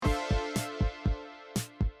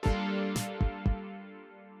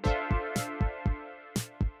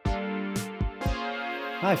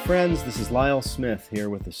Hi, friends. This is Lyle Smith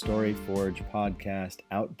here with the Story Forge podcast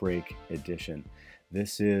Outbreak Edition.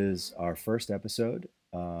 This is our first episode.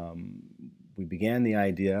 We began the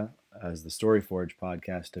idea as the Story Forge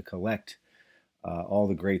podcast to collect all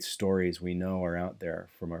the great stories we know are out there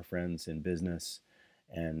from our friends in business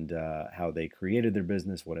and how they created their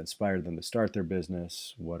business, what inspired them to start their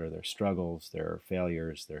business, what are their struggles, their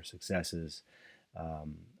failures, their successes,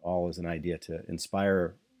 all as an idea to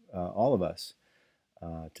inspire all of us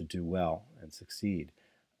to do well and succeed.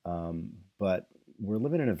 But we're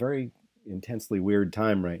living in a very intensely weird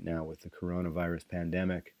time right now with the coronavirus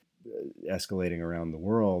pandemic escalating around the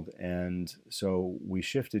world. And so we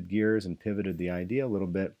shifted gears and pivoted the idea a little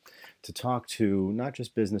bit to talk to not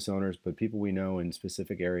just business owners, but people we know in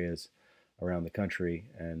specific areas around the country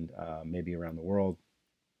and maybe around the world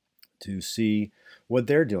to see what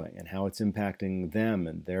they're doing and how it's impacting them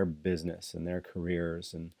and their business and their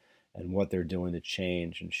careers and what they're doing to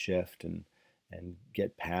change and shift and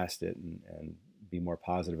get past it and be more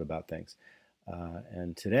positive about things.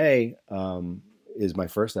 And today is my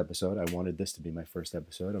first episode. I wanted this to be my first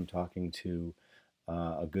episode. I'm talking to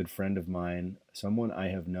a good friend of mine, someone I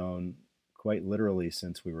have known quite literally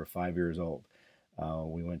since we were 5 years old.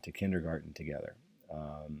 We went to kindergarten together.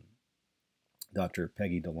 Dr.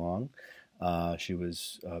 Peggy DeLong. She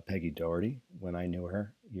was Peggy Doherty when I knew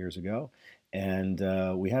her years ago. And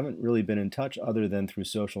we haven't really been in touch other than through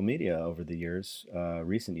social media over the years,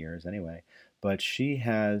 recent years anyway. But she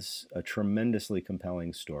has a tremendously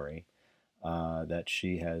compelling story that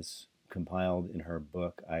she has compiled in her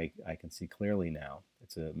book, I Can See Clearly Now.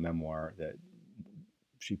 It's a memoir that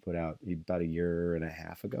she put out about a year and a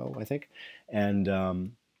half ago, I think.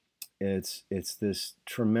 And it's this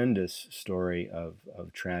tremendous story of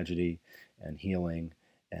tragedy and healing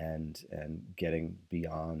and getting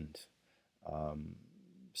beyond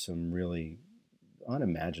some really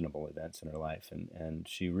unimaginable events in her life, and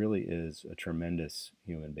she really is a tremendous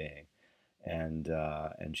human being, and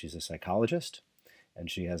she's a psychologist, and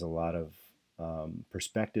she has a lot of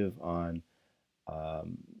perspective on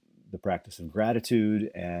the practice of gratitude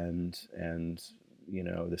and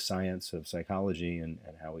the science of psychology and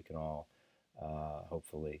how we can all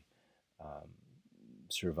hopefully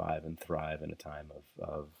survive and thrive in a time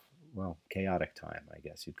of chaotic time, I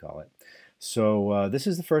guess you'd call it. So this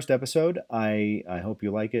is the first episode. I hope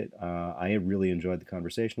you like it. I really enjoyed the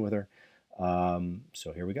conversation with her.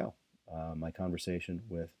 So here we go. My conversation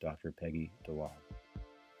with Dr. Peggy DeLong.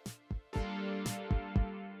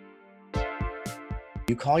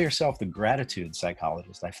 You call yourself the gratitude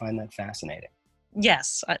psychologist. I find that fascinating.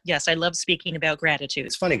 Yes, I love speaking about gratitude.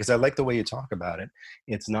 It's funny because I like the way you talk about it.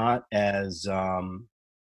 It's not as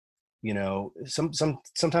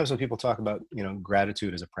sometimes when people talk about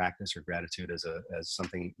gratitude as a practice or gratitude as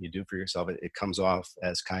something you do for yourself, it comes off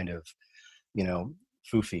as kind of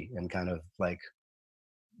foofy and kind of like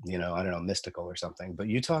I don't know, mystical or something. But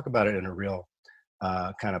you talk about it in a real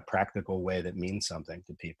kind of practical way that means something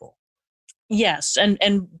to people. Yes,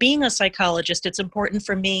 and being a psychologist, it's important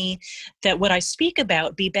for me that what I speak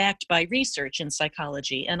about be backed by research in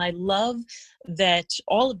psychology. And I love that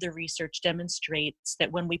all of the research demonstrates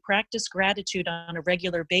that when we practice gratitude on a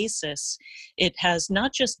regular basis, it has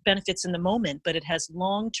not just benefits in the moment, but it has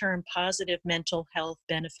long-term positive mental health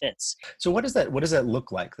benefits. So what does that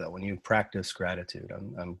look like though when you practice gratitude?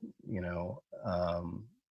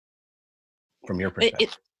 From your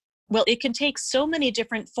perspective. Well, it can take so many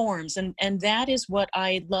different forms, and that is what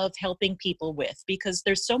I love helping people with, because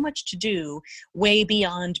there's so much to do way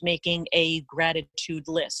beyond making a gratitude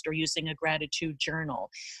list or using a gratitude journal.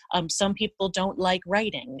 Some people don't like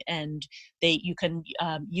writing, and you can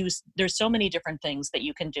use, there's so many different things that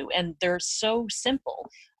you can do, and they're so simple.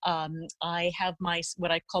 I have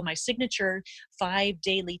what I call my signature 5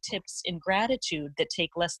 daily tips in gratitude that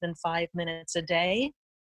take less than 5 minutes a day.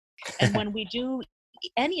 And when we do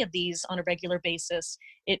any of these on a regular basis,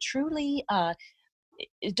 it truly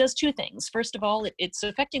it does 2 things. First of all, it's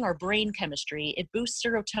affecting our brain chemistry. It boosts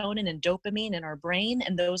serotonin and dopamine in our brain,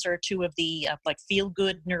 and those are 2 of the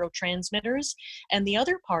feel-good neurotransmitters. And the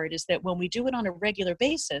other part is that when we do it on a regular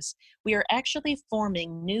basis, we are actually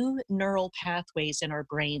forming new neural pathways in our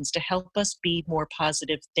brains to help us be more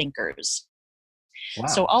positive thinkers. Wow.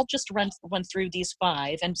 So I'll just run through these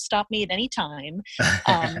 5 and stop me at any time.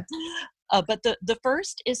 But the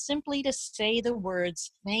first is simply to say the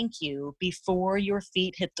words "thank you" before your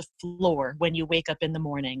feet hit the floor when you wake up in the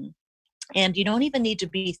morning. And you don't even need to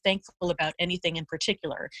be thankful about anything in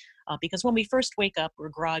particular, because when we first wake up, we're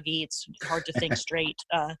groggy. It's hard to think straight.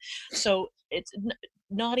 So it's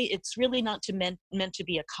it's really not meant to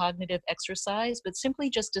be a cognitive exercise, but simply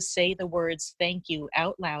just to say the words thank you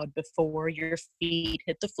out loud before your feet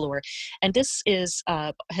hit the floor. And this is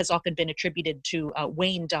has often been attributed to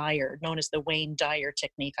Wayne Dyer, known as the Wayne Dyer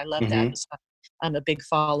technique. I love that. I'm a big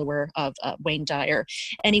follower of Wayne Dyer.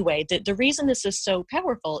 Anyway, the reason this is so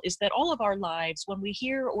powerful is that all of our lives, when we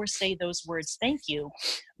hear or say those words thank you,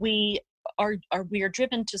 we are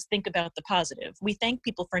driven to think about the positive. We thank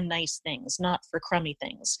people for nice things, not for crummy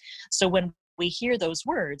things. So when we hear those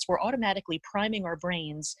words, we're automatically priming our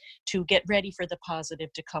brains to get ready for the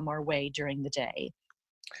positive to come our way during the day.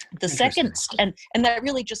 The second, and that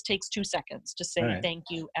really just takes 2 seconds to say thank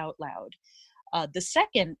you out loud. The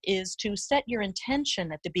second is to set your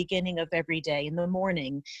intention at the beginning of every day in the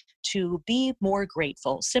morning to be more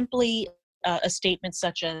grateful. Simply a statement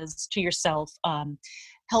such as to yourself,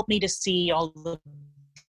 help me to see all the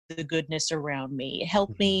goodness around me.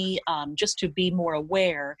 Help me just to be more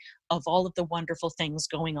aware of all of the wonderful things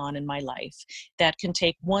going on in my life. That can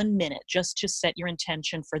take 1 minute just to set your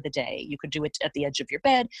intention for the day. You could do it at the edge of your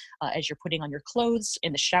bed, as you're putting on your clothes,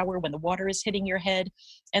 in the shower when the water is hitting your head.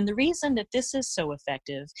 And the reason that this is so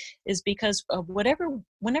effective is because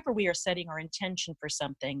whenever we are setting our intention for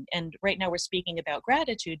something, and right now we're speaking about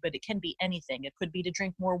gratitude, but it can be anything. It could be to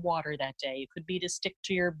drink more water that day. It could be to stick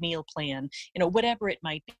to your meal plan, whatever it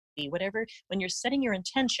might be. When you're setting your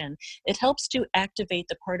intention, it helps to activate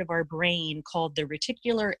the part of our brain called the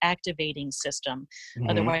reticular activating system,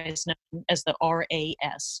 otherwise known as the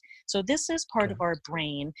RAS. So this is part of our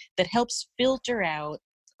brain that helps filter out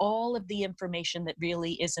all of the information that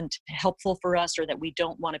really isn't helpful for us or that we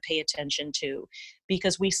don't want to pay attention to,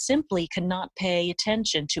 because we simply cannot pay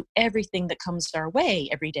attention to everything that comes our way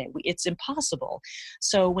every day. It's impossible.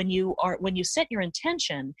 So when you set your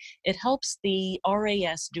intention, it helps the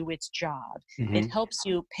RAS do its job. It helps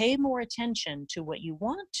you pay more attention to what you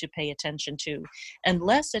want to pay attention to, and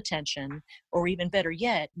less attention, or even better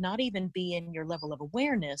yet, not even be in your level of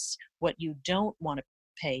awareness what you don't want to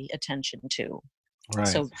pay attention to. Right.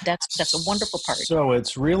 So that's a wonderful part. So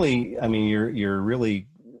it's really, you're really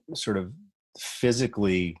sort of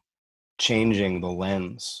physically changing the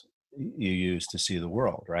lens you use to see the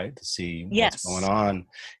world, right? To see what's going on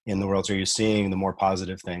in the world. So you're seeing the more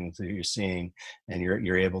positive things that you're seeing, and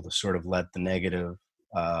you're able to sort of let the negative,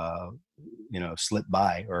 slip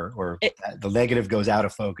by, or the negative goes out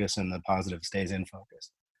of focus and the positive stays in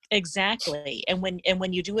focus. Exactly. And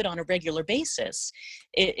when you do it on a regular basis,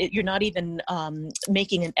 you're not even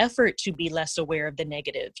making an effort to be less aware of the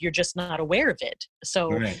negative. You're just not aware of it.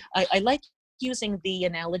 So I like using the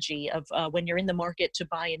analogy of when you're in the market to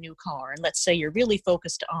buy a new car, and let's say you're really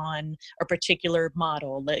focused on a particular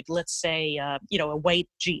model, like let's say a white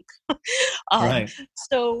Jeep.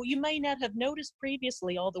 So you may not have noticed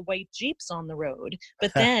previously all the white Jeeps on the road,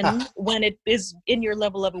 but then when it is in your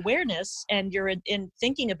level of awareness and you're in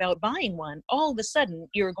thinking about buying one, all of a sudden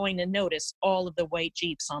you're going to notice all of the white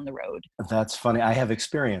Jeeps on the road. That's funny. I have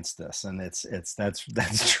experienced this, and that's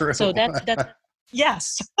true. So that's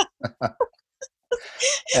yes.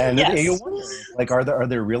 And you wonder, like, are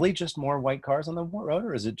there really just more white cars on the road,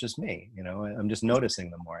 or is it just me? I'm just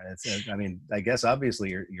noticing them more. I guess obviously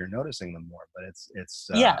you're noticing them more, but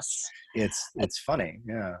it's funny.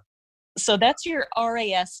 Yeah. So that's your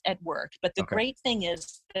RAS at work. But the great thing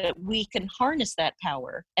is that we can harness that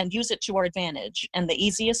power and use it to our advantage. And the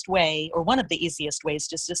easiest way, or one of the easiest ways,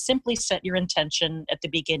 is to simply set your intention at the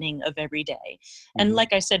beginning of every day. And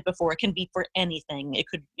like I said before, it can be for anything. It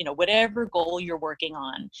could, whatever goal you're working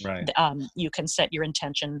on, you can set your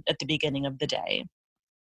intention at the beginning of the day.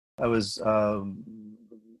 I was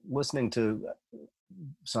listening to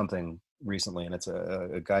something recently, and it's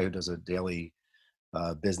a guy who does a daily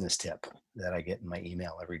business tip that I get in my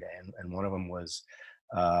email every day. And one of them was,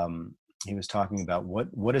 he was talking about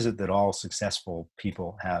what is it that all successful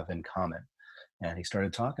people have in common? And he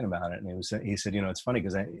started talking about it, and he said, it's funny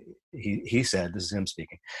because he said, this is him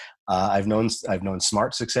speaking, I've known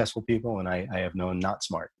smart, successful people, and I have known not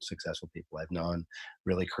smart, successful people. I've known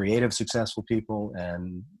really creative, successful people,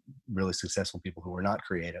 and really successful people who were not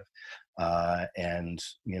creative, and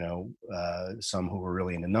some who were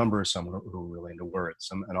really into numbers, some who were really into words,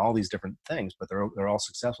 and all these different things. But they're all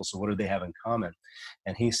successful. So what do they have in common?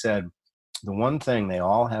 And he said, the one thing they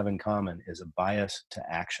all have in common is a bias to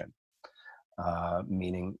action.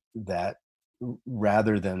 Meaning that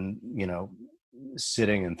rather than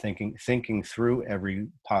sitting and thinking through every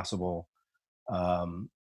possible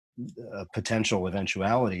potential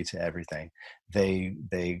eventuality to everything,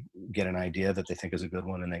 they get an idea that they think is a good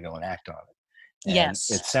one and they go and act on it. And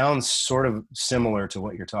it sounds sort of similar to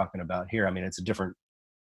what you're talking about here. It's a different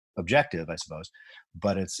objective, I suppose,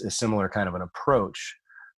 but it's a similar kind of an approach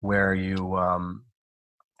where you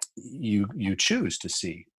choose to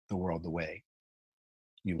see the world the way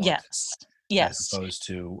you want to, Yes. as Yes. opposed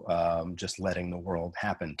to just letting the world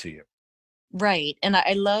happen to you. Right. And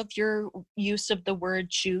I love your use of the word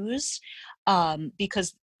choose,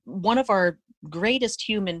 because one of our greatest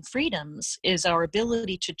human freedoms is our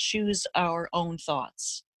ability to choose our own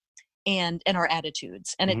thoughts and our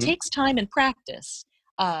attitudes. And it Hmm. takes time and practice.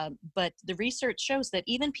 But the research shows that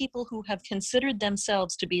even people who have considered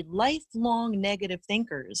themselves to be lifelong negative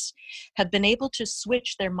thinkers have been able to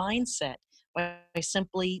switch their mindset by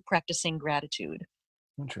simply practicing gratitude.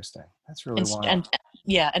 Interesting. That's really and wild. and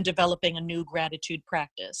yeah, and developing a new gratitude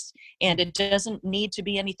practice. And it doesn't need to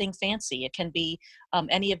be anything fancy. It can be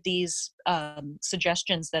any of these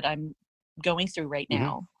suggestions that I'm going through right Hmm.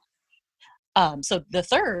 now. So the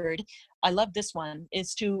third, I love this one,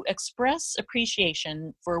 is to express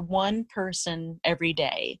appreciation for one person every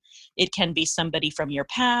day. It can be somebody from your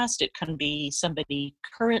past, it can be somebody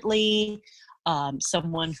currently,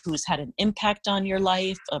 someone who's had an impact on your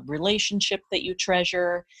life, a relationship that you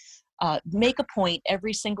treasure. Make a point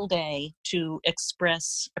every single day to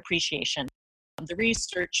express appreciation. The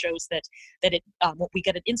research shows that we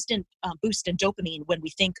get an instant boost in dopamine when we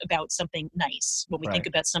think about something nice, when we think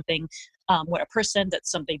Right. about something, what a person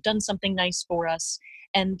they've done something nice for us.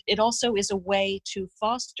 And it also is a way to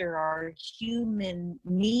foster our human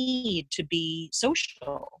need to be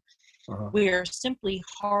social. Uh-huh. We are simply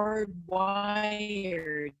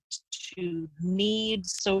hardwired to need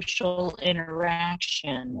social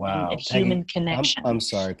interaction and Wow, human Peggy, I'm connection.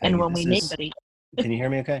 sorry, And Peggy. when This we make is. somebody, Can you hear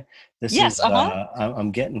me? Okay. This yes, is.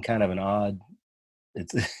 I'm getting kind of an odd.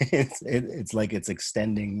 It's it's like it's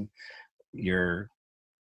extending your.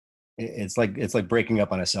 It's like breaking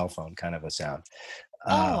up on a cell phone, kind of a sound.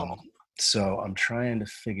 oh, Um, so I'm trying to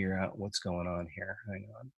figure out what's going on here. Hang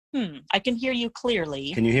on. I can hear you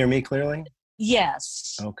clearly. Can you hear me clearly?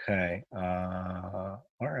 Yes. Okay. All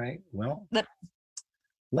right. Well, That,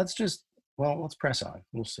 let's just. Well, let's press on.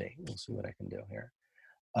 We'll see. We'll see what I can do here.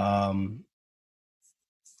 Um,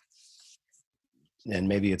 and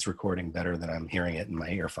maybe it's recording better than I'm hearing it in my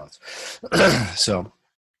earphones. So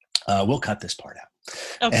we'll cut this part out.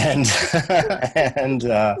 okay. And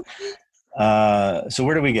and so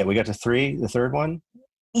where do we get? We got to three, the third one.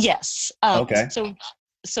 Yes. Okay.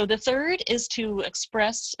 So the third is to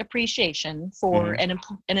express appreciation for Hmm.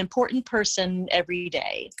 an important person every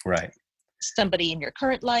day. Right. Somebody in your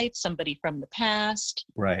current life, somebody from the past,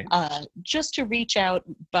 Right. just to reach out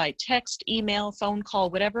by text, email, phone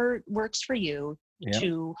call, whatever works for you, Yeah.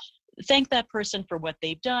 to thank that person for what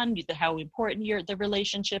they've done, how important the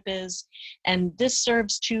relationship is. And this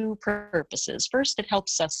serves two purposes. First, it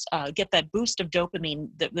helps us get that boost of dopamine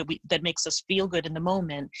that makes us feel good in the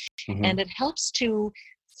moment. Hmm. And it helps to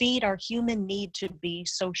feed our human need to be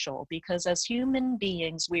social, because as human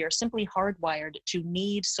beings, we are simply hardwired to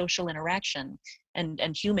need social interaction and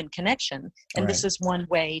human connection. And this Right. is one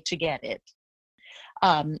way to get it.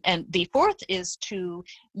 And the fourth is to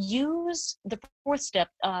use the fourth step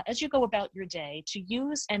as you go about your day, to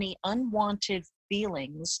use any unwanted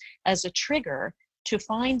feelings as a trigger to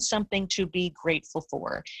find something to be grateful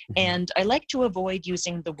for. Hmm. And I like to avoid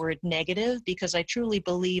using the word negative, because I truly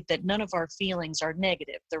believe that none of our feelings are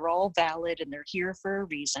negative. They're all valid and they're here for a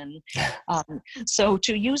reason. So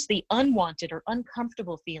to use the unwanted or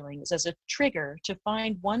uncomfortable feelings as a trigger to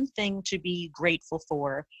find one thing to be grateful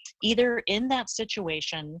for, either in that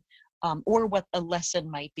situation or what a lesson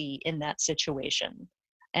might be in that situation.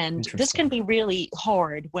 And this can Interesting. be really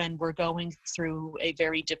hard when we're going through a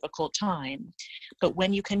very difficult time. But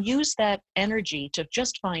when you can use that energy to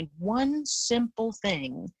just find one simple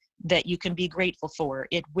thing that you can be grateful for,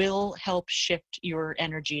 it will help shift your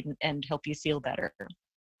energy and help you feel better.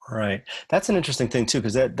 Right. That's an interesting thing too,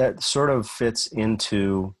 because that sort of fits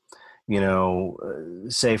into,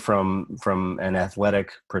 say from an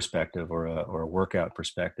athletic perspective or a workout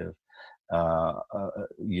perspective.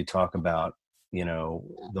 You talk about,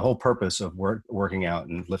 the whole purpose of working out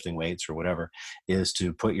and lifting weights or whatever is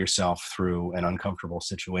to put yourself through an uncomfortable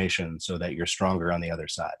situation so that you're stronger on the other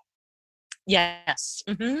side. Yes.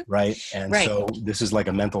 Right. And Right. so this is like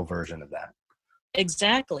a mental version of that.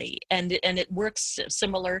 Exactly. And it works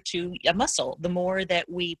similar to a muscle. The more that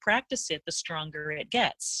we practice it, the stronger it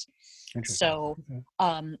gets. Interesting. So Okay.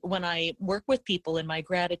 when I work with people in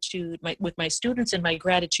with my students in my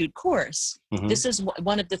gratitude course, Mm-hmm. this is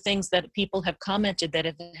one of the things that people have commented that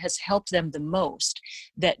it has helped them the most,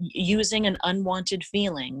 that using an unwanted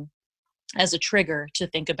feeling as a trigger to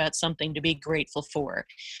think about something to be grateful for.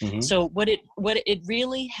 Mm-hmm. So what it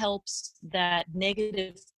really helps that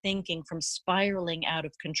negative thinking from spiraling out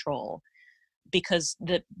of control, because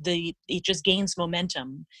it just gains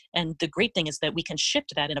momentum. And the great thing is that we can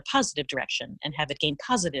shift that in a positive direction and have it gain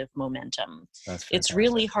positive momentum. That's fantastic. It's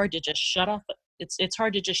really hard to just shut off. It's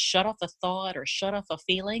hard to just shut off a thought or shut off a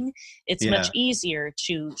feeling. It's much easier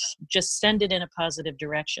to just send it in a positive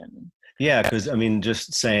direction. Yeah, because I mean,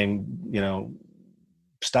 just saying,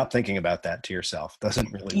 stop thinking about that to yourself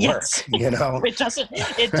doesn't really work. It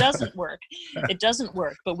doesn't work. It doesn't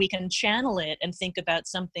work, but we can channel it and think about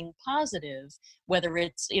something positive, whether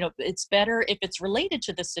it's, it's better if it's related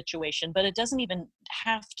to the situation, but it doesn't even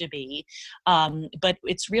have to be. But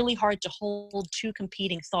it's really hard to hold two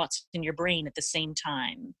competing thoughts in your brain at the same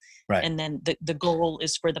time. Right. And then the goal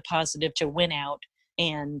is for the positive to win out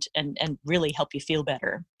and really help you feel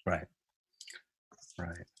better. Right.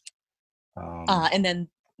 Right. And then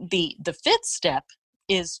the fifth step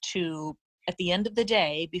is to, at the end of the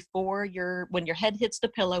day, when your head hits the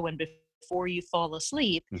pillow and before you fall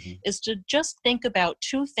asleep, mm-hmm. is to just think about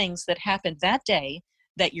two things that happened that day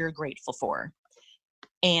that you're grateful for.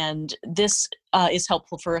 And this is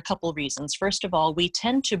helpful for a couple of reasons. First of all, we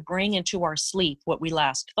tend to bring into our sleep what we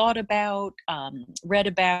last thought about, read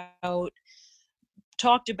about,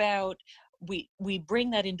 talked about. We bring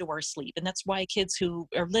that into our sleep. And that's why kids who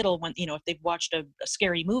are little, when, if they've watched a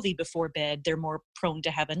scary movie before bed, they're more prone to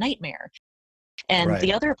have a nightmare. And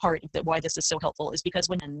the other part that why this is so helpful is because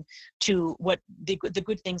when to what the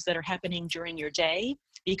good things that are happening during your day,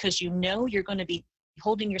 because you're going to be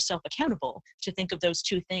holding yourself accountable to think of those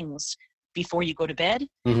two things before you go to bed.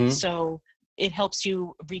 Mm-hmm. So it helps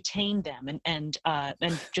you retain them and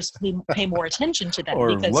just pay more attention to them.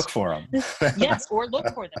 Or look for them. Yes, or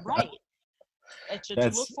look for them, right. To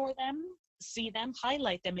look for them, see them,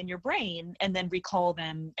 highlight them in your brain, and then recall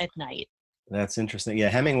them at night. That's interesting. Yeah,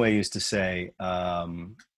 Hemingway used to say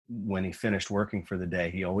when he finished working for the day,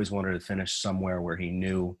 he always wanted to finish somewhere where he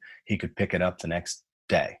knew he could pick it up the next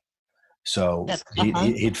day. So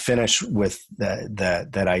he'd finish with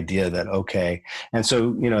that idea that, okay. And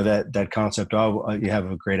so, that concept, you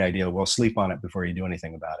have a great idea. Well, sleep on it before you do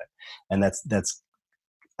anything about it. And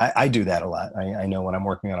I do that a lot. I know when I'm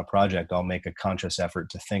working on a project, I'll make a conscious effort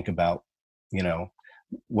to think about,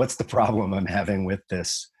 what's the problem I'm having with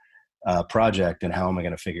this project and how am I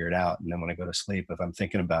going to figure it out? And then when I go to sleep, if I'm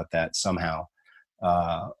thinking about that somehow,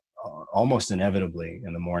 almost inevitably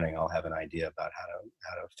in the morning, I'll have an idea about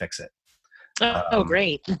how to fix it.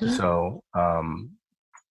 Great. Mm-hmm. So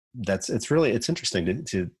it's interesting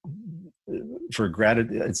for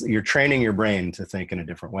gratitude. You're training your brain to think in a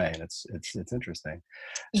different way, and it's interesting.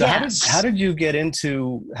 So yes. how did you get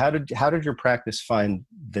into how did your practice find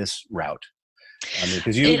this route? I mean,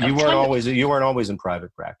 because you weren't always in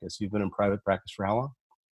private practice. You've been in private practice for how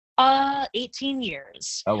long? 18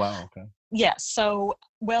 years. Oh wow, okay. Yes. So,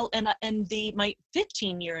 my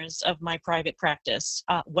 15 years of my private practice,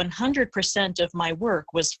 100% of my work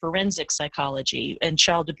was forensic psychology and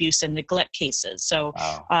child abuse and neglect cases. So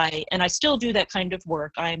wow. I still do that kind of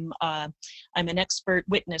work. I'm an expert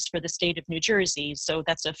witness for the state of New Jersey. So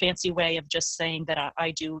that's a fancy way of just saying that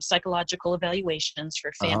I do psychological evaluations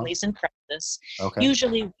for families in practice. Okay.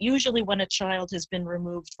 Usually when a child has been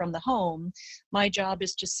removed from the home, my job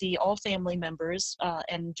is to see all family members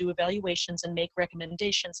and do evaluations and make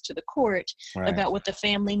recommendations to the court about what the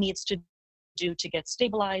family needs to do to get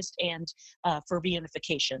stabilized and for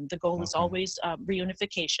reunification. The goal is always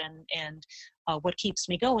reunification, and what keeps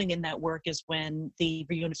me going in that work is when the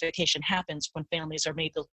reunification happens, when families are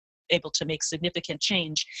able to make significant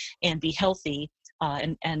change and be healthy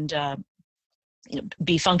and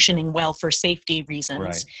be functioning well for safety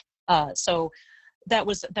reasons. So that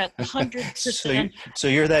was that 100%. So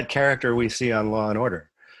you're that character we see on Law and Order.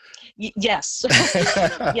 Yes.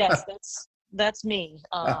 Yes, that's me.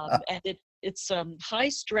 And it's high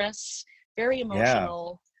stress, very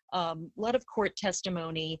emotional, a lot of court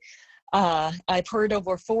testimony. I've heard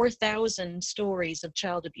over 4,000 stories of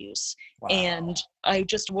child abuse. Wow. And I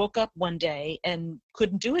just woke up one day and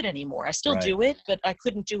couldn't do it anymore. I still do it, but I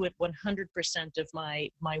couldn't do it 100% of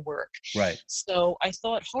my work. Right. So I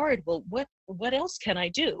thought hard, well, what else can I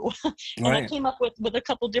do? And I came up with a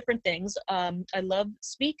couple different things. I love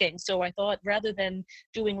speaking. So I thought rather than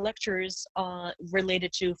doing lectures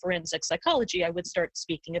related to forensic psychology, I would start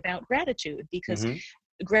speaking about gratitude, because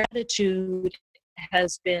gratitude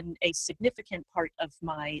has been a significant part of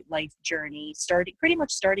my life journey, pretty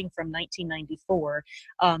much starting from 1994.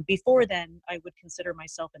 Before then, I would consider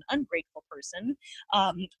myself an ungrateful person.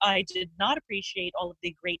 I did not appreciate all of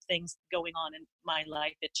the great things going on in my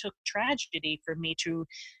life. It took tragedy for me to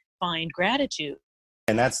find gratitude.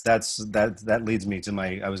 And that leads me to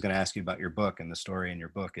I was going to ask you about your book, and the story in your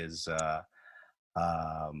book is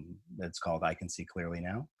it's called I Can See Clearly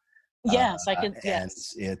Now. Yes, I can. And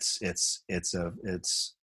Yes,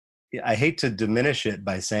 it's I hate to diminish it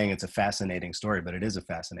by saying it's a fascinating story, but it is a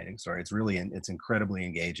fascinating story. It's incredibly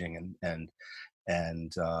engaging and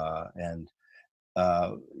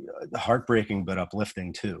heartbreaking, but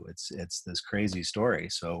uplifting too. It's this crazy story.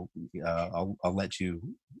 So I'll let you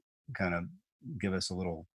kind of give us a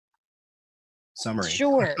little summary.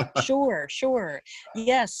 sure.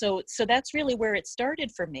 Yeah, so that's really where it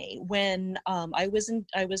started for me. When I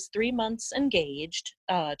was 3 months engaged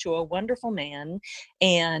to a wonderful man,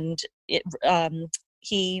 and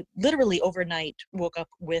he literally overnight woke up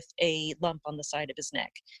with a lump on the side of his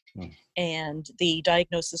neck. And the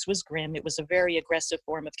diagnosis was grim. It was a very aggressive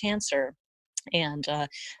form of cancer. And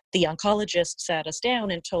the oncologist sat us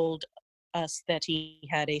down and told us that he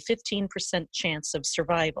had a 15% chance of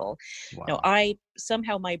survival. Wow. Now,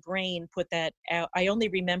 somehow my brain put that out. I only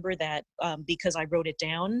remember that because I wrote it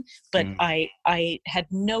down, but I had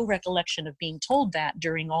no recollection of being told that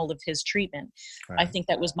during all of his treatment. Right. I think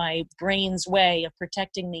that was my brain's way of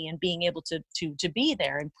protecting me and being able to be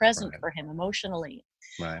there and present for him emotionally.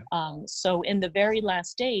 Right. So in the very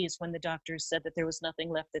last days, when the doctors said that there was nothing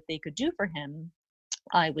left that they could do for him,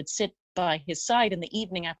 I would sit by his side in the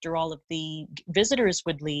evening after all of the visitors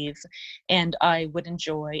would leave, and I would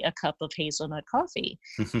enjoy a cup of hazelnut coffee.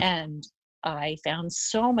 And I found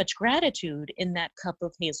so much gratitude in that cup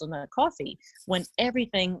of hazelnut coffee when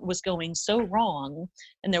everything was going so wrong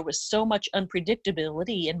and there was so much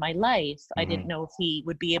unpredictability in my life. I didn't know if he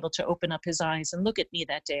would be able to open up his eyes and look at me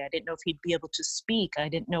that day. I didn't know if he'd be able to speak. I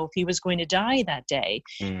didn't know if he was going to die that day.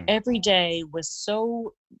 Every day was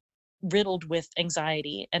so riddled with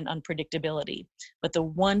anxiety and unpredictability. But the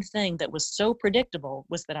one thing that was so predictable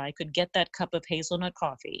was that I could get that cup of hazelnut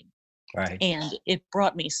coffee. Right. And it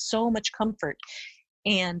brought me so much comfort.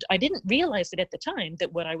 And I didn't realize it at the time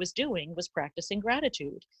that what I was doing was practicing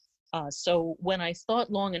gratitude. So when I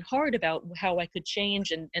thought long and hard about how I could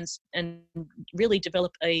change and really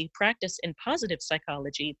develop a practice in positive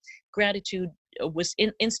psychology, gratitude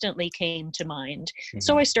instantly came to mind.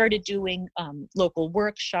 So I started doing local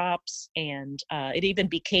workshops, and it even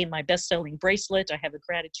became my best-selling bracelet. I have a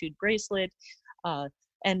gratitude bracelet,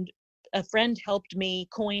 and a friend helped me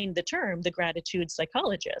coin the term the gratitude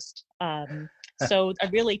psychologist. So I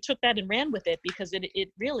really took that and ran with it because it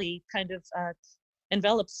really kind of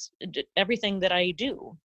envelops everything that I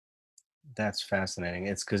do. That's fascinating.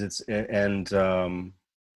 It's because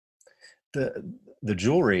the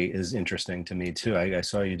jewelry is interesting to me too. I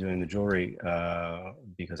saw you doing the jewelry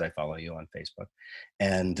because I follow you on Facebook,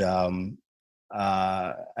 and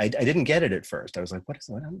I didn't get it at first. I was like, what is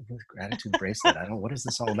the gratitude bracelet? What is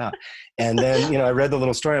this all about? And then, I read the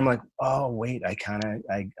little story. I'm like, oh, wait, I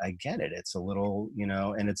get it. It's a little,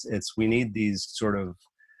 and we need these sort of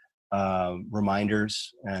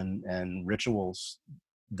reminders and rituals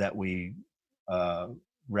that we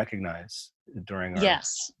recognize during our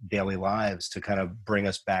daily lives to kind of bring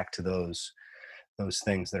us back to those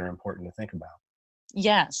things that are important to think about.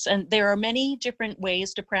 Yes, and there are many different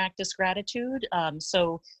ways to practice gratitude.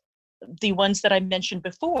 So the ones that I mentioned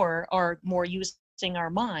before are more using our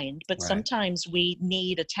mind, but sometimes we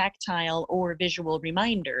need a tactile or visual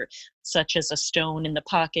reminder, such as a stone in the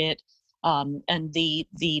pocket. And the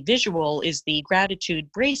visual is the gratitude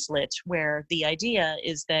bracelet, where the idea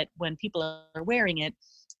is that when people are wearing it,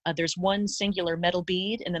 there's one singular metal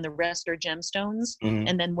bead and then the rest are gemstones.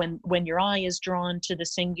 And then when your eye is drawn to the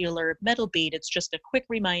singular metal bead, it's just a quick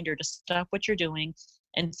reminder to stop what you're doing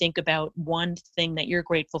and think about one thing that you're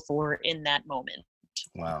grateful for in that moment.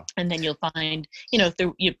 Wow. And then you'll find,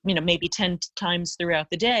 maybe 10 times throughout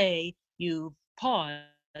the day, you paused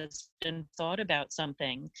and thought about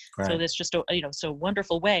something. So that's just a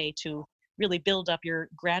wonderful way to really build up your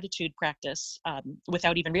gratitude practice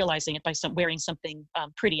without even realizing it by wearing something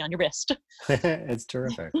pretty on your wrist. It's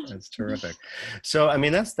terrific. It's terrific. So, I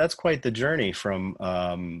mean, that's quite the journey from,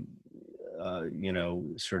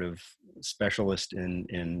 sort of specialist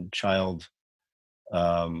in child,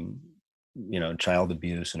 child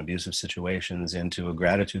abuse and abusive situations into a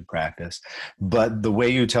gratitude practice. But the way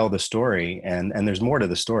you tell the story, and there's more to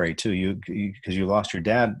the story too, because you lost your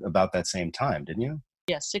dad about that same time, didn't you?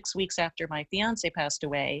 Yeah, 6 weeks after my fiance passed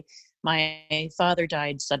away, my father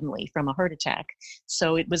died suddenly from a heart attack.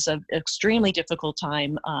 So it was an extremely difficult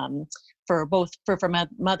time for my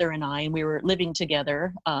mother and I, and we were living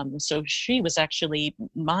together. So she was actually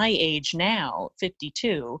my age now,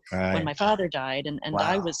 52, when Right. my father died, and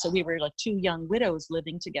I Wow. was, so we were like two young widows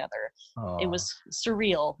living together. It Oh, was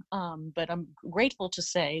surreal, but I'm grateful to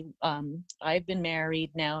say I've been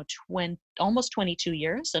married now almost 22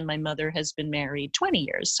 years, and my mother has been married 20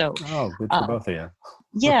 years. So, oh, good for uh, both of you.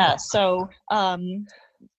 yeah. So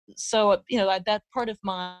that part of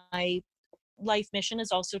my life mission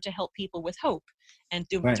is also to help people with hope, and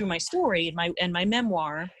Right. through my story and my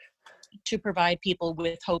memoir, to provide people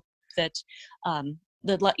with hope that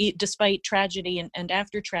despite tragedy and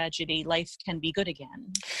after tragedy, life can be good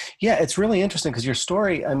again. Yeah, it's really interesting because your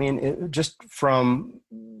story, I mean, just from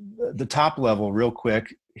the top level, real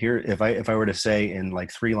quick here, if I were to say in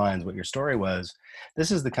like 3 lines what your story was,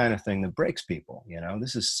 this is the kind of thing that breaks people.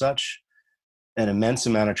 This is such an immense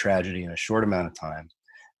amount of tragedy in a short amount of time.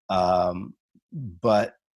 Um,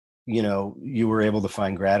 but you were able to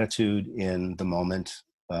find gratitude in the moment,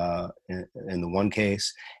 in the one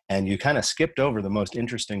case, and you kind of skipped over the most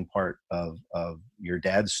interesting part of your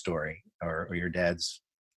dad's story, or your dad's,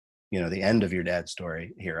 the end of your dad's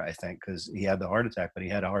story here, I think, because he had the heart attack, but he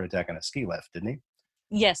had a heart attack on a ski lift, didn't he?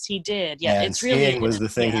 Yes, he did. Yeah, And it's really, skiing was the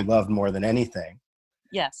thing he yeah, loved more than anything.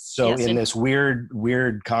 yes, So yes, in and this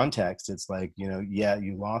weird context, it's like, yeah,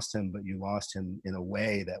 you lost him, but you lost him in a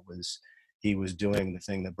way that he was doing the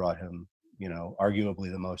thing that brought him, arguably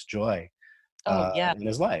the most joy oh yeah, in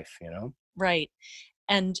his life, right.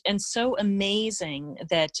 And so amazing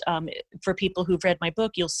that for people who've read my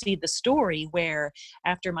book, you'll see the story where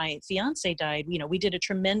after my fiance died, we did a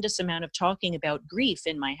tremendous amount of talking about grief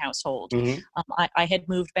in my household. Hmm. I had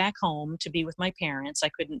moved back home to be with my parents. I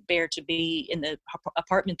couldn't bear to be in the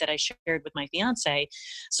apartment that I shared with my fiance,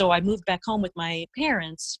 so I moved back home with my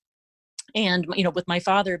parents. And with my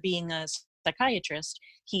father being a psychiatrist,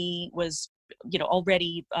 he was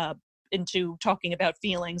already into talking about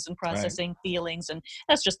feelings and Right. processing feelings, and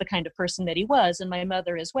that's just the kind of person that he was, and my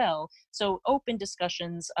mother as well. So open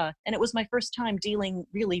discussions, and it was my first time dealing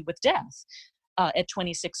really with death at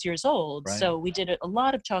 26 years old. Right. So we did a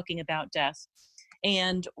lot of talking about death.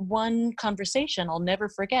 And one conversation I'll never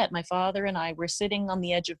forget, my father and I were sitting on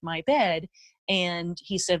the edge of my bed, and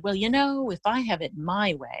he said, well, if I have it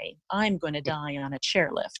my way, I'm going to die on a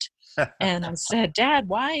chairlift. And I said, Dad,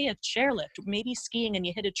 why a chairlift? Maybe skiing and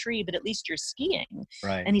you hit a tree, but at least you're skiing.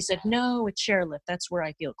 Right. And he said, no, a chairlift. That's where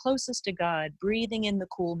I feel closest to God, breathing in the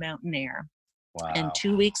cool mountain air. And Wow.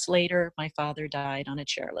 2 weeks later, my father died on a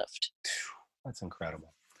chairlift. That's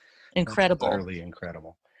incredible. That's Incredible. utterly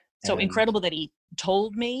incredible. So And incredible that he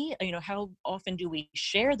told me. How often do we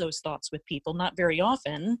share those thoughts with people? Not very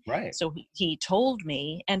often. right. So he told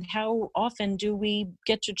me. And how often do we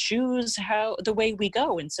get to choose the way we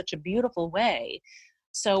go in such a beautiful way?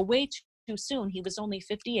 So way too soon. He was only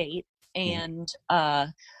 58, Mhm. and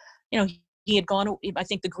you know he had gone. I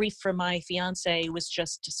think the grief for my fiance was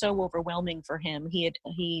just so overwhelming for him.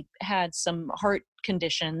 He had some heart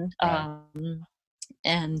condition, Right.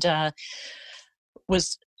 and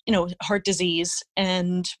was heart disease,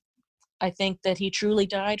 and I think that he truly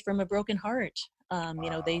died from a broken heart.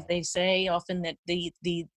 Wow. They say often that the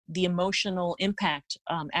emotional impact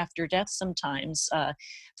after death sometimes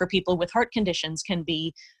for people with heart conditions can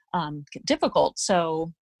be difficult.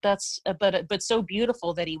 So that's but so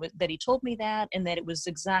beautiful that he told me that, and that it was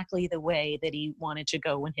exactly the way that he wanted to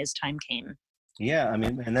go when his time came. Yeah, I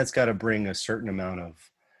mean, and that's got to bring a certain amount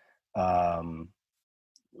of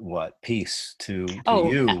peace to Oh,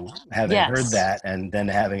 you, having heard yes, that and then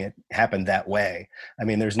having it happen that way. I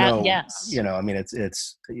mean, there's no, yes, I mean,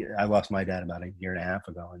 it's I lost my dad about a year and a half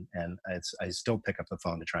ago, and I still pick up the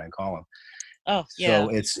phone to try and call him. oh So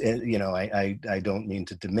yeah, I don't mean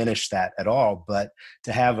to diminish that at all, but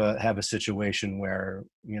to have a situation where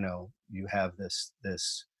you have this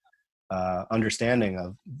understanding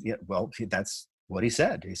of, yeah, well, that's what he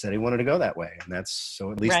said. He said he wanted to go that way, and that's,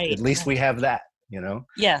 so at right. least we have that, you know.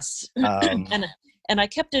 Yes. Um, And I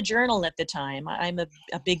kept a journal at the time. I'm a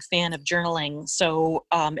big fan of journaling. So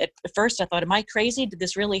at first I thought, am I crazy? Did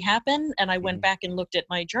this really happen? And I went mhm. back and looked at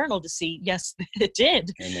my journal to see, yes, it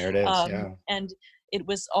did. And there it is. Yeah. And it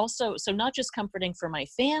was also, so not just comforting for my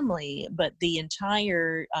family, but the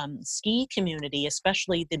entire ski community,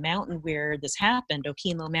 especially the mountain where this happened,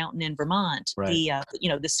 Okemo Mountain in Vermont. Right.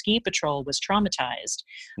 The ski patrol was traumatized.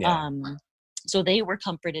 Yeah. Um, so they were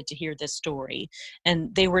comforted to hear this story,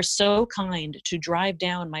 and they were so kind to drive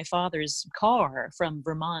down my father's car from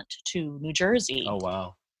Vermont to New Jersey. Oh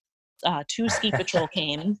wow. 2 ski patrol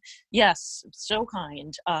came. Yes, so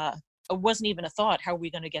kind. wasn't even a thought. How are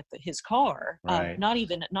we going to get his car? Right. Not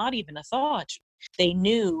even a thought. They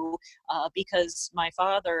knew because my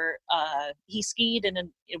father, he skied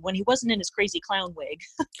when he wasn't in his crazy clown wig,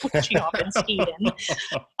 which he often skied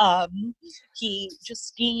in. He just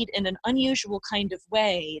skied in an unusual kind of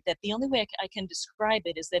way that the only way I can describe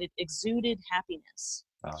it is that it exuded happiness.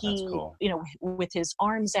 Oh, that's He, cool. with his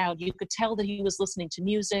arms out, you could tell that he was listening to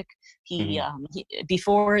music. He, Mhm.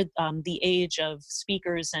 before the age of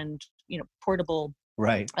speakers and portable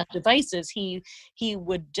Right. devices, he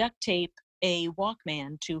would duct tape a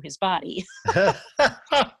Walkman to his body.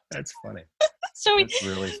 That's funny. So he, That's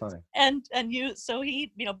really funny. so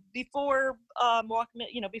he, before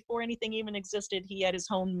Walkman, before anything even existed, he had his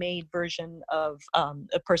homemade version of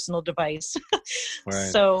a personal device.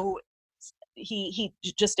 Right. So he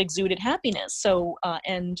just exuded happiness. So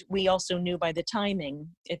and we also knew by the timing,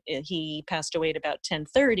 he passed away at about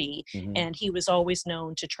 10:30, Mhm. and he was always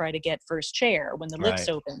known to try to get first chair when the lifts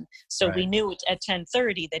Right. open. So we Right. knew at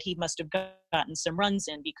 10:30 that he must have gotten some runs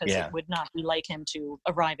in, because it Yeah. would not be like him to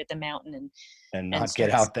arrive at the mountain And and not get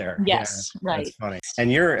start. out there. Yeah. Yes, That's right. funny.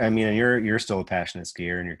 And you're still a passionate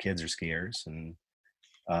skier, and your kids are skiers. And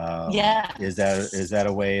is Yes. that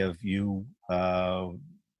a way of you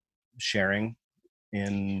sharing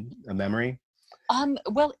in a memory?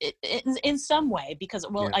 Well, in some way, because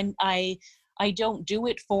Yeah. I don't do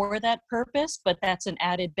it for that purpose, but that's an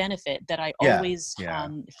added benefit that I Yeah. always Yeah.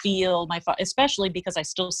 feel especially because I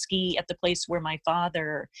still ski at the place where my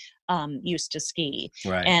father used to ski.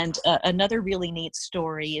 Right. And another really neat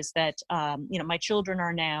story is that my children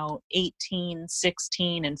are now 18,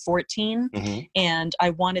 16, and 14, Hmm. and I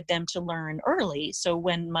wanted them to learn early. So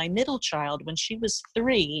when my middle child, when she was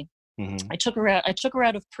 3, Hmm. I took her out. I took her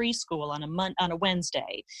out of preschool on a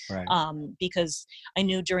Wednesday, Right. because I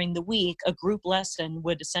knew during the week a group lesson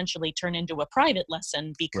would essentially turn into a private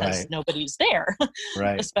lesson because Right. nobody's there,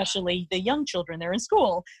 Right. especially the young children. They're in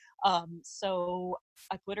school. So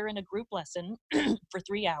I put her in a group lesson for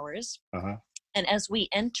 3 hours, Uh-huh. and as we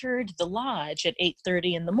entered the lodge at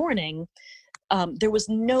 8:30 in the morning, there was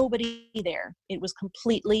nobody there. It was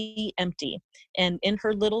completely empty. And in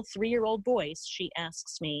her little 3-year-old voice, she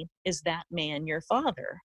asks me, "Is that man your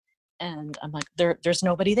father?" And I'm like, there's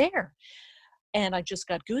nobody there. And I just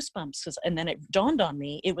got goosebumps, and then it dawned on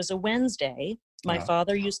me, it was a Wednesday. My Uh,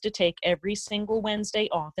 father used to take every single Wednesday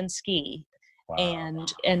off and ski. wow.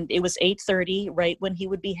 And it was 8:30, right when he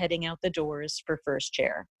would be heading out the doors for first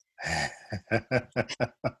chair.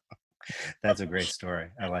 That's a great story.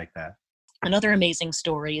 I like that. Another amazing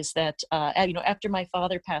story is that after my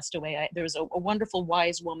father passed away, there was a wonderful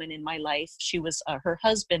wise woman in my life. She was her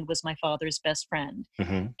husband was my father's best friend,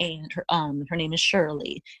 Hmm. and her name is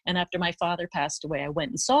Shirley. And after my father passed away, I went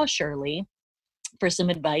and saw Shirley for some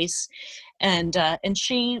advice, and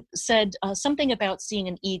she said something about seeing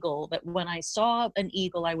an eagle. That when I saw an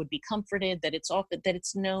eagle, I would be comforted. That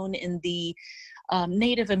it's known in the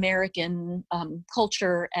Native American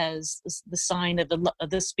culture as the sign of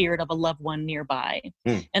the spirit of a loved one nearby.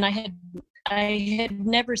 Mm. And I had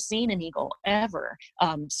never seen an eagle ever,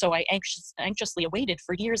 so I anxiously awaited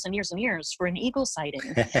for years and years and years for an eagle sighting,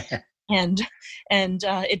 and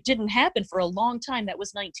it didn't happen for a long time. That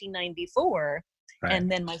was 1994. Right.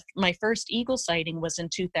 And then my first eagle sighting was in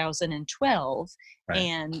 2012, Right.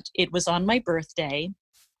 and it was on my birthday.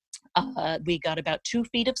 We got about 2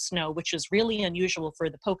 feet of snow, which is really unusual for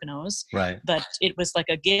the Poconos, Right. but it was like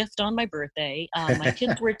a gift on my birthday. My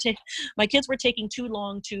kids were taking too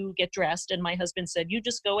long to get dressed, and my husband said, "You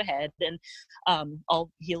just go ahead, and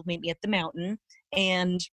he'll meet me at the mountain."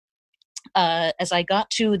 And as I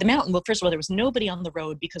got to the mountain, well, first of all, there was nobody on the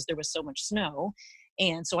road because there was so much snow.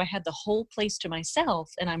 And so I had the whole place to myself,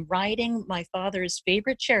 and I'm riding my father's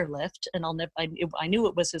favorite chairlift. And I knew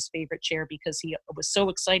it was his favorite chair because he was so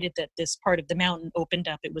excited that this part of the mountain opened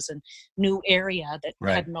up. It was a new area that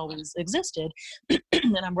Right. hadn't always existed.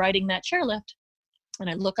 And I'm riding that chairlift, and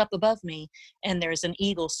I look up above me, and there's an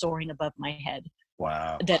eagle soaring above my head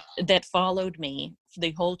Wow. that followed me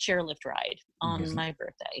the whole chairlift ride on He's my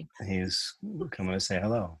birthday. he's coming to say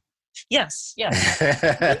hello. Yes, yes.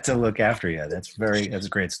 To look after you. That's a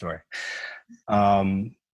great story.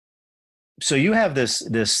 So you have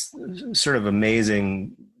this sort of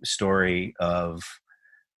amazing story of,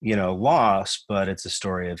 loss, but it's a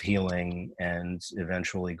story of healing and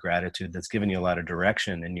eventually gratitude that's given you a lot of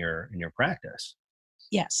direction in your practice.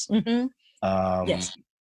 Yes. Mm-hmm. Um, Yes.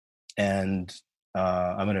 and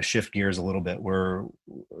I'm going to shift gears a little bit.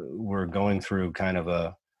 We're going through kind of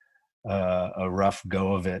a rough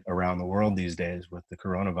go of it around the world these days with the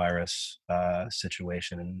coronavirus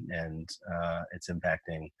situation, and it's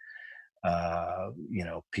impacting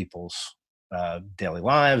people's daily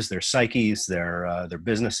lives, their psyches, their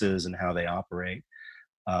businesses, and how they operate.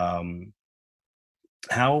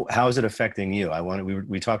 How is it affecting you?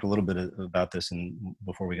 We talked a little bit about this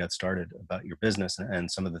before we got started, about your business and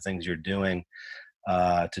some of the things you're doing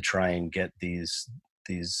to try and get these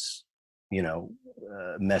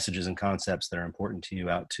messages and concepts that are important to you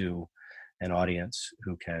out to an audience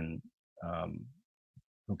who can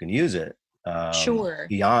use it Sure.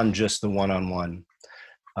 beyond just the one-on-one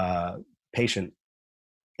patient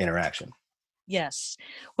interaction. Yes.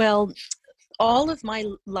 Well, all of my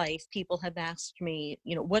life, people have asked me,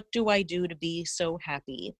 what do I do to be so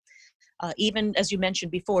happy? Even as you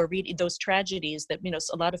mentioned before, reading those tragedies that,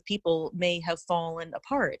 a lot of people may have fallen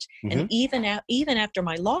apart. And even after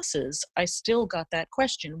my losses, I still got that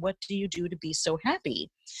question, what do you do to be so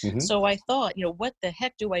happy? So I thought, what the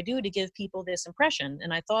heck do I do to give people this impression?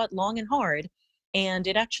 And I thought long and hard. And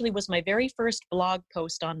it actually was my very first blog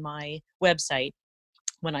post on my website.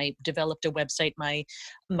 When I developed a website, my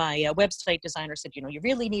website designer said, you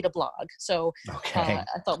really need a blog. So I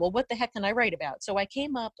thought, well, what the heck can I write about? So I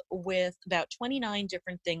came up with about 29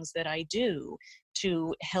 different things that I do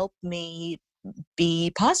to help me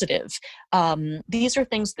be positive. These are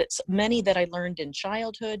things many that I learned in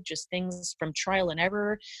childhood, just things from trial and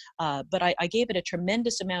error. But I gave it a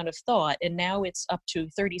tremendous amount of thought, and now it's up to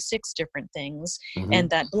 36 different things. And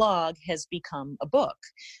that blog has become a book.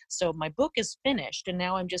 So my book is finished, and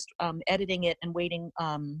now I'm just editing it and waiting.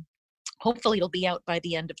 Hopefully it'll be out by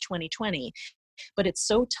the end of 2020. But it's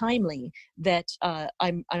so timely that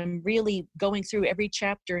I'm really going through every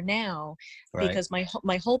chapter now, because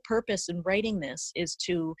my whole purpose in writing this is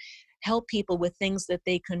to help people with things that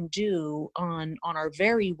they can do on our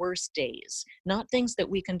very worst days, not things that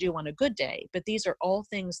we can do on a good day, but these are all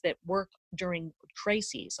things that work during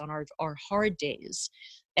crises, on our hard days.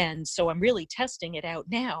 And so I'm really testing it out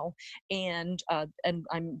now, and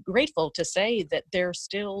I'm grateful to say that they're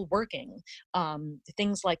still working.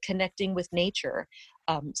 Things like connecting with nature,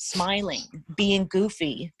 smiling, being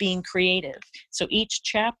goofy, being creative. So each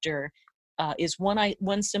chapter is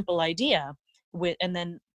one simple idea, and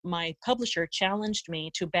then my publisher challenged me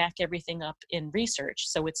to back everything up in research.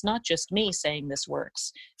 So it's not just me saying this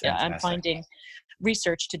works. Fantastic. I'm finding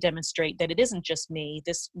research to demonstrate that it isn't just me.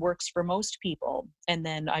 This works for most people. And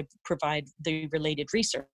then I provide the related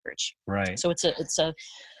research. Right. So it's a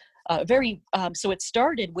very, so it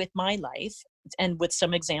started with my life and with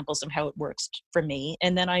some examples of how it works for me.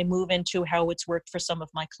 And then I move into how it's worked for some of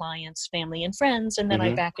my clients, family, and friends. And then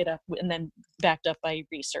I back it up, and then backed up by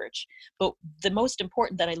research. But the most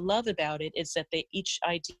important that I love about it is that each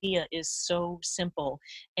idea is so simple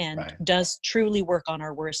and does truly work on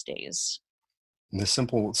our worst days. The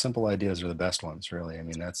simple ideas are the best ones, really. I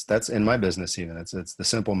mean, that's in my business even. It's the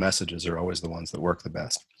simple messages are always the ones that work the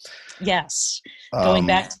best. Yes, going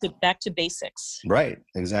back to basics. Right,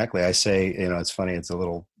 exactly. I say, it's funny. It's a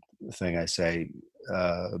little thing I say.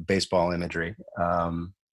 Baseball imagery.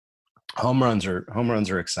 Home runs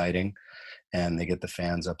are exciting, and they get the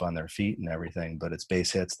fans up on their feet and everything. But it's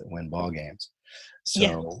base hits that win ball games.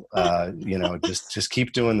 So just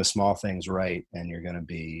keep doing the small things right, and you're gonna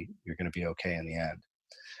be okay in the end.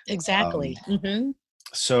 Exactly.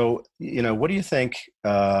 So what do you think?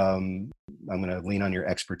 I'm gonna lean on your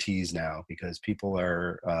expertise now, because people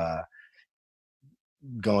are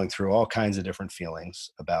going through all kinds of different feelings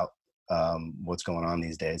about what's going on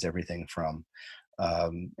these days. Everything from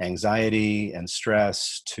anxiety and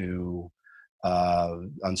stress to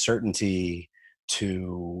uncertainty,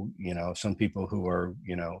 to some people who are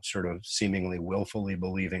sort of seemingly willfully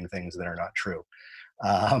believing things that are not true.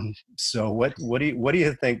 So what do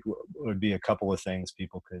you think would be a couple of things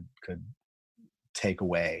people could take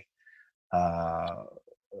away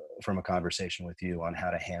from a conversation with you on how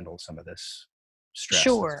to handle some of this stress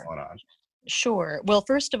that's going on? Sure. Well,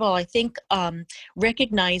 first of all, I think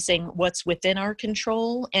recognizing what's within our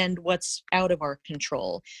control and what's out of our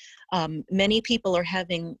control. Many people are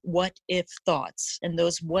having what if thoughts, and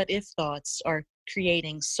those what if thoughts are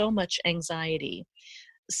creating so much anxiety.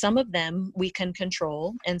 Some of them we can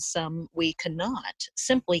control, and some we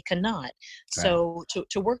simply cannot. So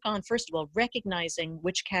to work on, first of all, recognizing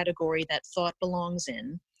which category that thought belongs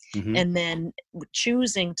in, and then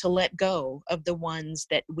choosing to let go of the ones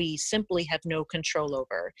that we simply have no control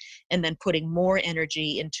over, and then putting more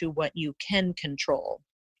energy into what you can control.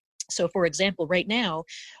 So, for example, right now,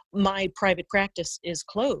 my private practice is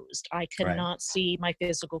closed. I cannot see my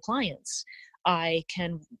physical clients. I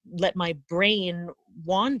can let my brain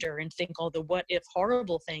wander and think all the what if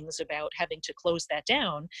horrible things about having to close that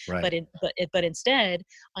down. Right. But instead,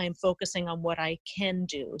 I'm focusing on what I can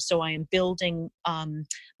do. So I am building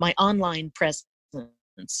my online presence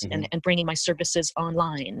Mm-hmm. and bringing my services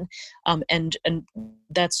online. And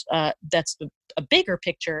that's a bigger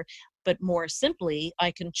picture. But more simply,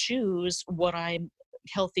 I can choose what I'm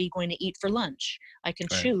healthy going to eat for lunch. I can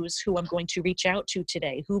Right. choose who I'm going to reach out to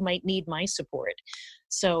today, who might need my support.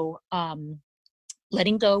 So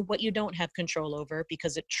letting go what you don't have control over,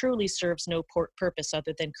 because it truly serves no purpose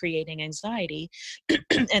other than creating anxiety.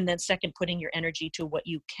 And then second, putting your energy to what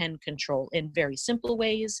you can control in very simple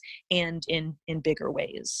ways and in bigger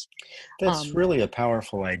ways. That's Um, really a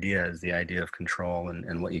powerful idea, is the idea of control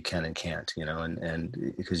and what you can and can't,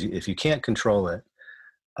 and because if you can't control it,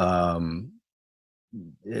 um,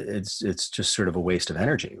 it's just sort of a waste of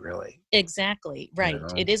energy, really. Exactly, You right. know.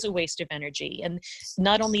 It is a waste of energy. And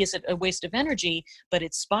not only is it a waste of energy, but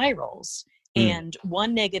it spirals. Mm. And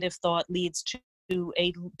one negative thought leads to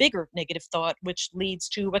a bigger negative thought, which leads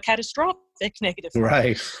to a catastrophic negative thought.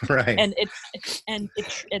 Right. Right. And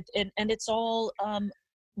and it's all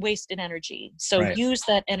wasted energy. So Right. use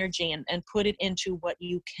that energy and put it into what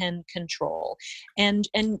you can control. And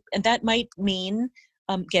that might mean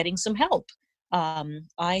getting some help.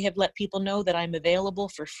 I have let people know that I'm available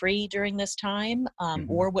for free during this time, Hmm.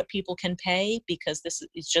 or what people can pay, because this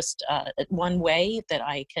is just one way that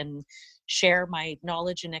I can share my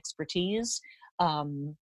knowledge and expertise.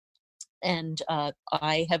 Um, and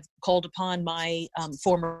I have called upon my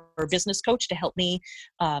former business coach to help me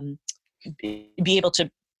um, be able to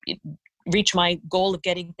reach my goal of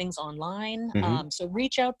getting things online. Hmm. So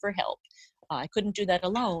reach out for help. I couldn't do that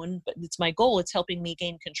alone, but it's my goal. It's helping me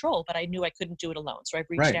gain control, but I knew I couldn't do it alone. So I've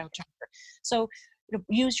reached Right. out to her. So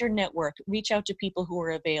use your network, reach out to people who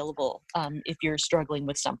are available if you're struggling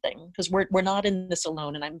with something, because we're not in this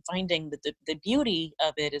alone. And I'm finding that the beauty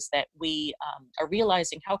of it is that we are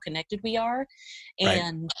realizing how connected we are,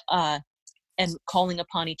 Right. and calling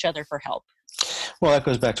upon each other for help. Well, that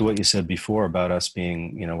goes back to what you said before about us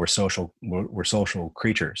being, we're social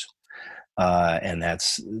creatures, and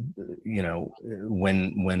that's,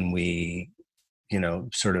 when we,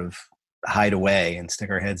 sort of hide away and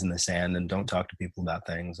stick our heads in the sand and don't talk to people about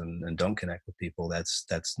things and don't connect with people,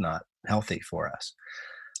 that's not healthy for us.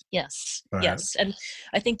 Yes, Right. yes. And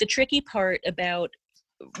I think the tricky part about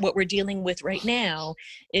what we're dealing with right now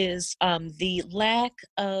is the lack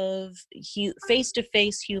of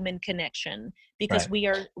face-to-face human connection, because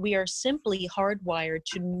Right. we are simply hardwired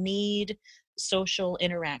to need social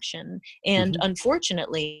interaction. And Hmm.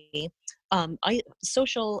 unfortunately,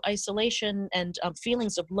 social isolation and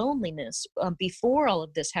feelings of loneliness before all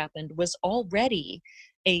of this happened was already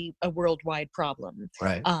a worldwide problem.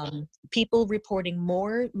 Right. People reporting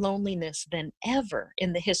more loneliness than ever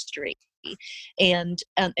in the history, and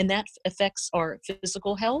that affects our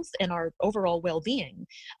physical health and our overall well-being.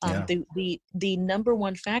 Yeah. The number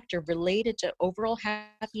one factor related to overall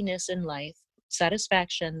happiness in life,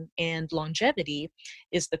 satisfaction, and longevity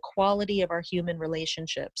is the quality of our human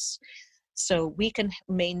relationships. So we can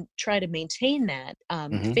try to maintain that.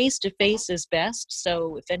 Hmm. Face to face is best.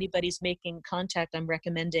 So if anybody's making contact, I'm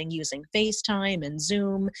recommending using FaceTime and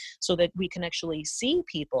Zoom so that we can actually see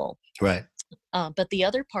people. Right. But the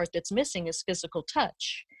other part that's missing is physical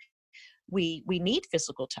touch. We need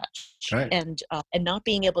physical touch, Right. and not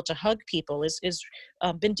being able to hug people is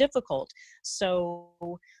been difficult.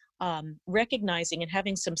 So recognizing and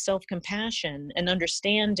having some self-compassion and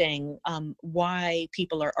understanding why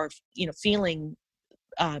people are feeling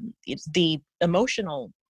the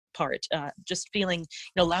emotional part, just feeling,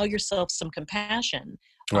 allow yourself some compassion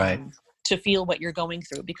Right. to feel what you're going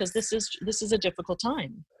through, because this is a difficult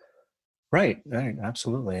time. Right, right,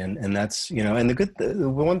 absolutely, and that's, and the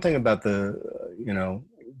one thing about the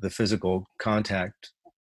physical contact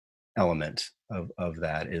element of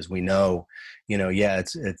that is, we know, yeah,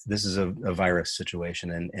 it's this is a virus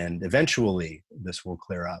situation, and eventually this will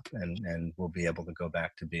clear up, and we'll be able to go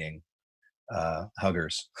back to being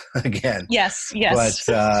huggers again. Yes, But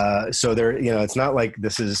yes. so there, it's not like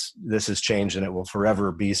this is changed and it will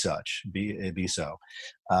forever be be so.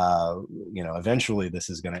 Uh, eventually this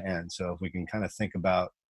is going to end. So if we can kind of think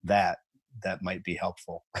about that, that might be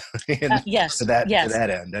helpful, and Yes, to yes. that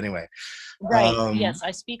end, anyway. Right. Um, Yes,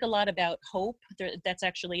 I speak a lot about hope. That's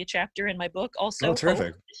actually a chapter in my book, oh, also hope,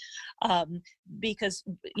 terrific. um, because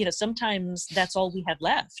sometimes that's all we have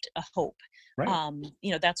left, a hope. Right.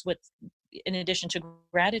 That's what in addition to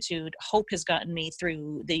gratitude, hope has gotten me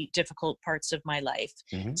through the difficult parts of my life.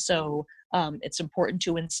 Mm-hmm. So it's important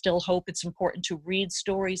to instill hope. It's important to read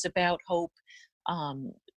stories about hope,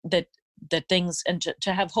 that things, and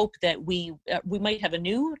to have hope that we might have a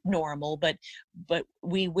new normal, but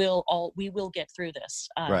we will get through this.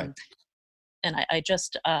 Right. And I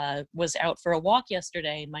just was out for a walk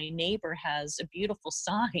yesterday, and my neighbor has a beautiful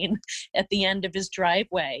sign at the end of his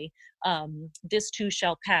driveway. This too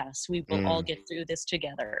shall pass. We will all get through this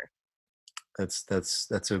together.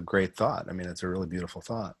 That's a great thought. I mean, it's a really beautiful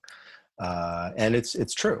thought. And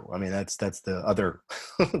it's true. I mean, that's the other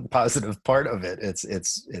positive part of it.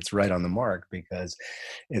 It's right on the mark, because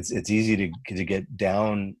it's easy to get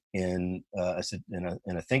down in a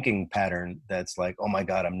thinking pattern that's like, oh my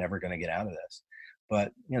God, I'm never going to get out of this.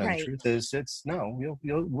 But Right. the truth is,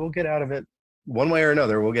 we'll get out of it one way or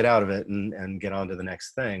another. We'll get out of it and get on to the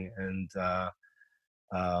next thing. And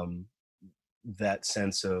that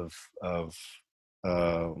sense of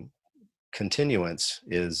continuance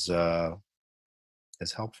is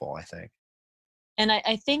helpful, I think. And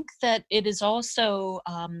I think that it is also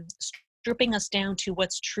stripping us down to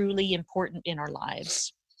what's truly important in our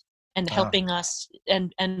lives, and helping us,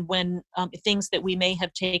 and when things that we may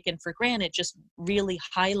have taken for granted, just really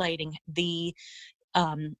highlighting the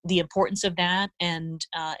importance of that, and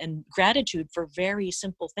gratitude for very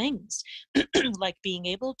simple things, like being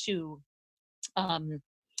able to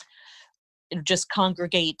just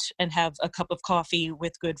congregate and have a cup of coffee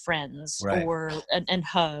with good friends, Right. or and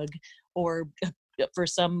hug, or for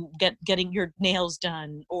some getting your nails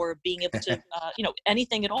done, or being able to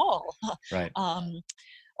anything at all. Right.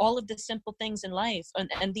 All of the simple things in life,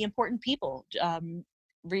 and the important people,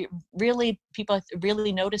 really people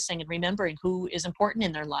really noticing and remembering who is important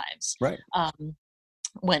in their lives. Right.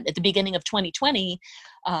 When at the beginning of 2020,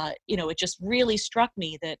 it just really struck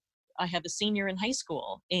me that I have a senior in high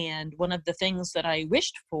school, and one of the things that I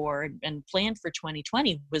wished for and planned for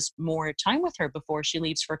 2020 was more time with her before she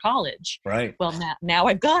leaves for college. Right. Well, now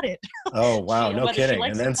I've got it. Oh, wow. No kidding.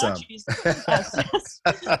 And then some.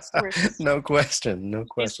 No question.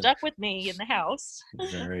 She's stuck with me in the house.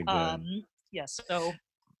 Very good. Yes. So,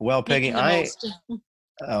 well, Peggy,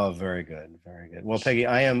 oh, very good. Very good. Well, Peggy,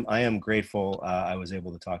 I am grateful I was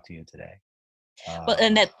able to talk to you today. Well,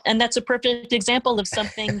 and that's a perfect example of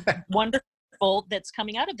something wonderful that's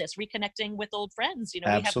coming out of this, reconnecting with old friends. We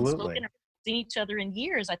haven't spoken or seen each other in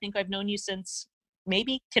years. I think I've known you since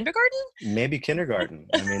maybe kindergarten. I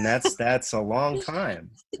mean, that's a long time.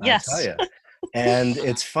 Yes. I tell you. And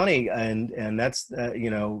it's funny, and that's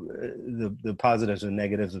the positives and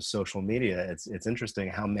negatives of social media. It's interesting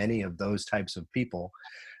how many of those types of people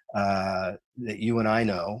that you and I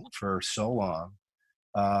know for so long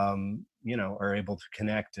are able to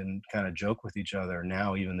connect and kind of joke with each other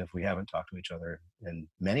now, even if we haven't talked to each other in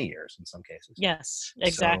many years in some cases. Yes,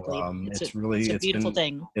 exactly. So, it's a beautiful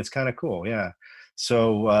thing. It's kind of cool. Yeah.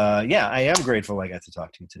 So, I am grateful I got to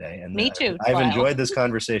talk to you today. And me too. I've enjoyed this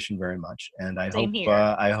conversation very much. And I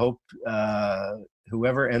hope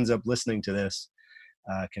whoever ends up listening to this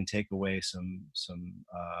can take away some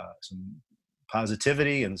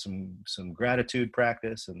positivity and some gratitude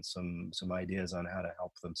practice, and some ideas on how to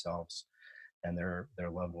help themselves and their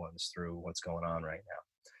loved ones through what's going on right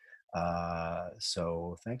now.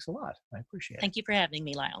 So thanks a lot. I appreciate it. Thank you for having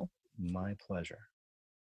me, Lyle. My pleasure.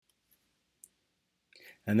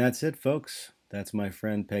 And that's it, folks. That's my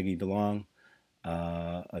friend Peggy DeLong,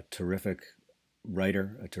 a terrific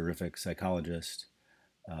writer, a terrific psychologist,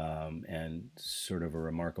 and sort of a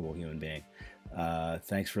remarkable human being.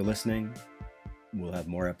 Thanks for listening. We'll have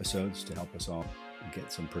more episodes to help us all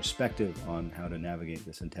get some perspective on how to navigate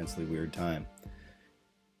this intensely weird time.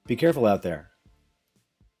 Be careful out there.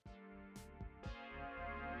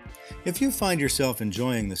 If you find yourself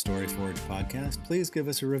enjoying the StoryForge podcast, please give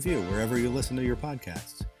us a review wherever you listen to your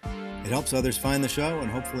podcasts. It helps others find the show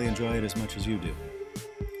and hopefully enjoy it as much as you do.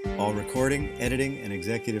 All recording, editing, and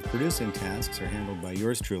executive producing tasks are handled by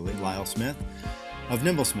yours truly, Lyle Smith, of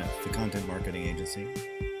Nimblesmith, the content marketing agency.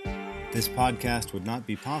 This podcast would not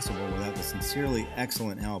be possible without the sincerely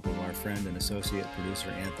excellent help of our friend and associate producer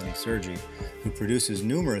Anthony Sergi, who produces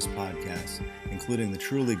numerous podcasts, including the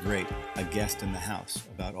truly great A Guest in the House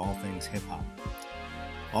about all things hip-hop.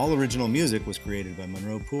 All original music was created by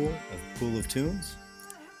Monroe Poole of Pool of Tunes.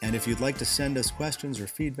 And if you'd like to send us questions or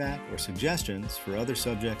feedback or suggestions for other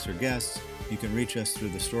subjects or guests, you can reach us through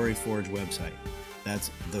the StoryForge website.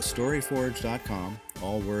 That's thestoryforge.com,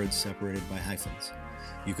 all words separated by hyphens.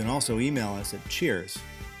 You can also email us at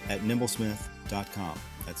cheers@nimblesmith.com.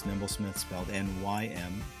 That's Nimblesmith spelled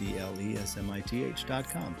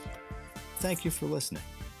Nymblesemith.com. Thank you for listening.